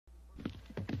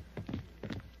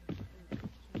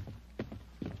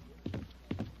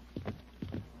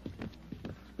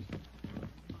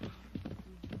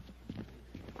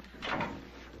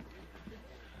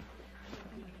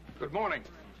Good morning.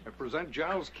 I present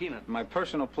Giles Keenan. My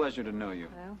personal pleasure to know you.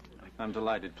 Hello. I'm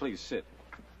delighted. Please sit.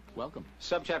 Welcome.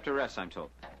 Subchapter S, I'm told.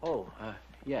 Oh,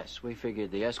 yes. We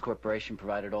figured the S Corporation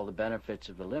provided all the benefits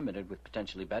of the limited with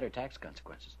potentially better tax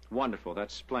consequences. Wonderful.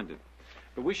 That's splendid.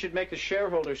 But we should make the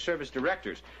shareholders serve as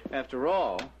directors. After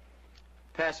all,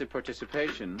 passive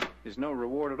participation is no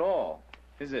reward at all,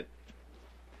 is it?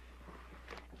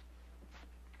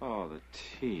 Oh, the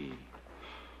tea.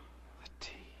 The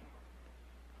tea.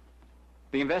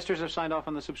 The investors have signed off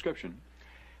on the subscription.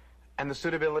 And the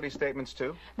suitability statements,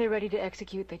 too? They're ready to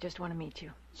execute. They just want to meet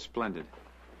you. Splendid.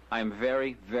 I am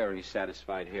very, very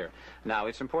satisfied here. Now,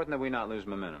 it's important that we not lose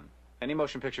momentum. Any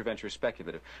motion picture venture is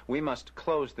speculative. We must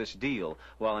close this deal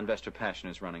while investor passion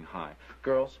is running high.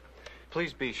 Girls,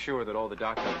 please be sure that all the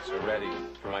documents are ready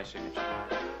for my signature.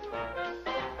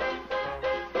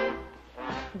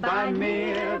 By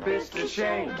mere Mr.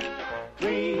 Shane,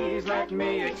 please let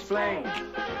me explain.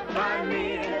 By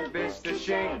mere Mr.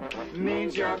 Shane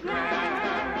means you're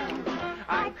grand.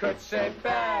 I could say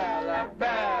Bella,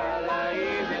 Bella,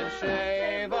 even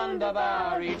say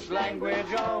wunderbar, each language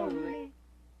only.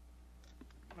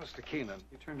 Mr. Keenan.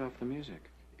 You turned off the music.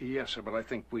 Yes, sir, but I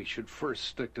think we should first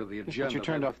stick to the agenda. But you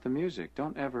turned off the music.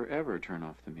 Don't ever, ever turn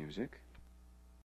off the music.